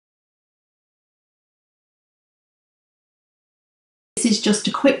This is just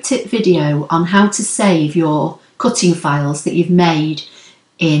a quick tip video on how to save your cutting files that you've made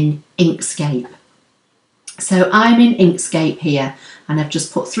in Inkscape. So I'm in Inkscape here and I've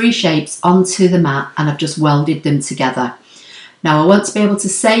just put 3 shapes onto the mat and I've just welded them together. Now I want to be able to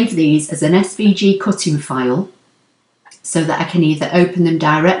save these as an SVG cutting file so that I can either open them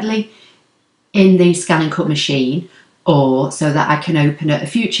directly in the ScanNCut machine or so that I can open at a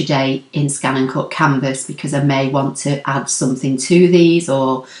future date in ScanNCut Canvas, because I may want to add something to these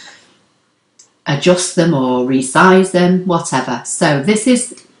or adjust them or resize them, whatever. So this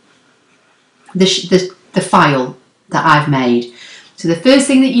is the file that I've made. So the first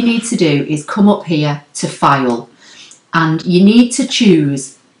thing that you need to do is come up here to File, and you need to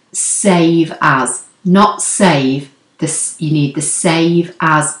choose Save As, not Save. You need the Save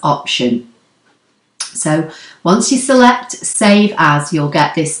As option. So once you select Save As, you'll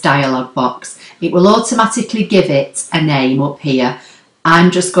get this dialog box. It will automatically give it a name up here.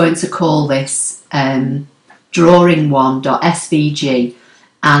 I'm just going to call this drawing1.svg,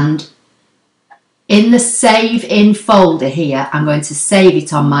 and in the Save In folder here, I'm going to save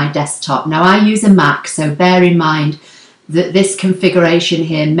it on my desktop. Now I use a Mac, so bear in mind that this configuration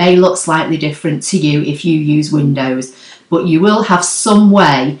here may look slightly different to you if you use Windows, but you will have some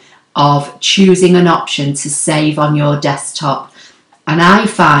way of choosing an option to save on your desktop. And I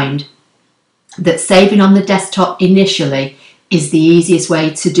find that saving on the desktop initially is the easiest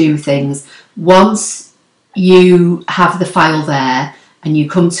way to do things. Once you have the file there and you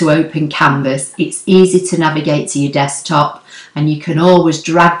come to open Canvas, it's easy to navigate to your desktop and you can always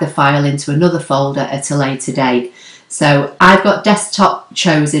drag the file into another folder at a later date. So I've got desktop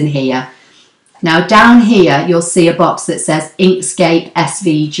chosen here. Now down here you'll see a box that says Inkscape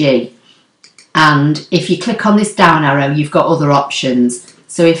SVG, and if you click on this down arrow you've got other options.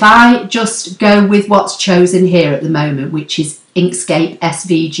 So if I just go with what's chosen here at the moment, which is Inkscape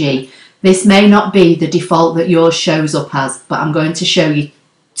SVG, this may not be the default that yours shows up as, but I'm going to show you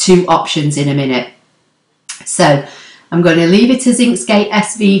 2 options in a minute. So I'm going to leave it as Inkscape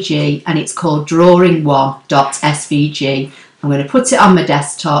SVG and it's called drawing1.svg. I'm going to put it on my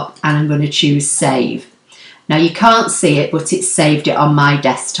desktop and I'm going to choose Save. Now you can't see it, but it's saved it on my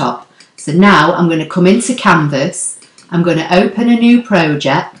desktop. So now I'm going to come into Canvas, I'm going to open a new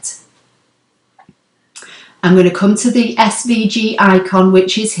project, I'm going to come to the SVG icon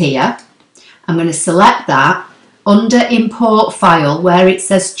which is here, I'm going to select that. Under Import File where it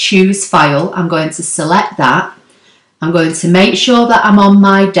says Choose File, I'm going to select that. I'm going to make sure that I'm on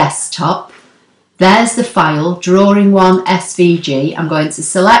my desktop. There's the file, drawing1.svg. I'm going to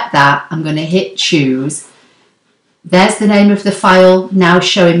select that. I'm going to hit Choose. There's the name of the file now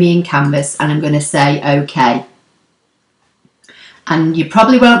showing me in Canvas, and I'm going to say OK. And you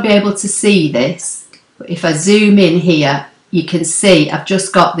probably won't be able to see this, but if I zoom in here, you can see I've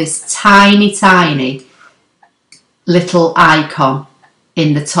just got this tiny little icon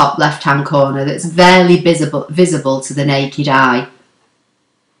in the top left hand corner that's barely visible to the naked eye.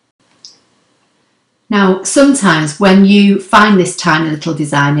 Now sometimes when you find this tiny little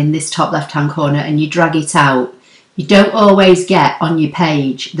design in this top left hand corner and you drag it out, you don't always get on your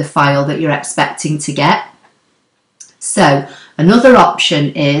page the file that you're expecting to get. So another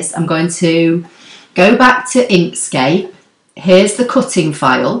option is I'm going to go back to Inkscape. Here's the cutting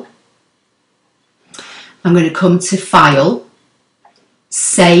file. I'm going to come to File,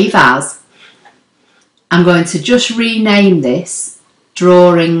 Save As. I'm going to just rename this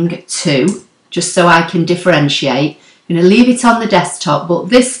Drawing 2, just so I can differentiate. I'm going to leave it on the desktop, but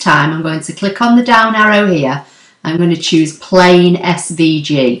this time I'm going to click on the down arrow here. I'm going to choose Plain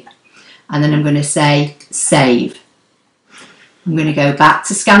SVG, and then I'm going to say Save. I'm going to go back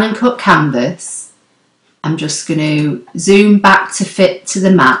to ScanNCut Canvas. I'm just going to zoom back to fit to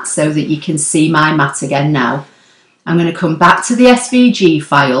the mat so that you can see my mat again now. I'm going to come back to the SVG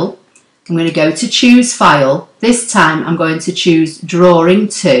file. I'm going to go to Choose File. This time I'm going to choose Drawing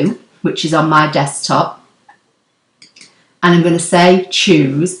 2, which is on my desktop. And I'm going to say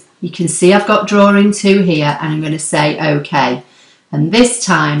Choose. You can see I've got Drawing 2 here, and I'm going to say OK. And this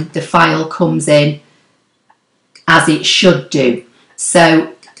time the file comes in as it should do.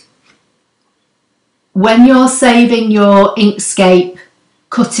 So when you're saving your Inkscape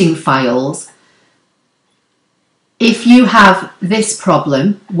cutting files, if you have this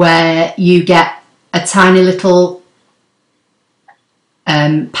problem where you get a tiny little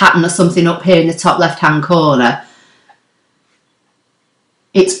pattern or something up here in the top left hand corner,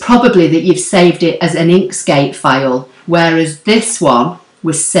 it's probably that you've saved it as an Inkscape file, whereas this one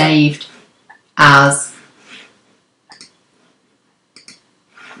was saved as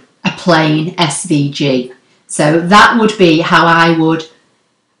a plain SVG. So that would be how I would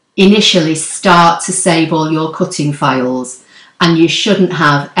initially start to save all your cutting files, and you shouldn't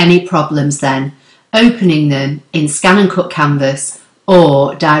have any problems then opening them in ScanNCut Canvas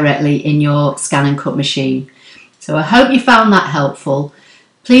or directly in your ScanNCut machine. So I hope you found that helpful.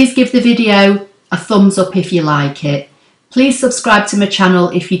 Please give the video a thumbs up if you like it. Please subscribe to my channel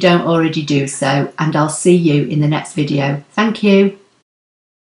if you don't already do so, and I'll see you in the next video. Thank you.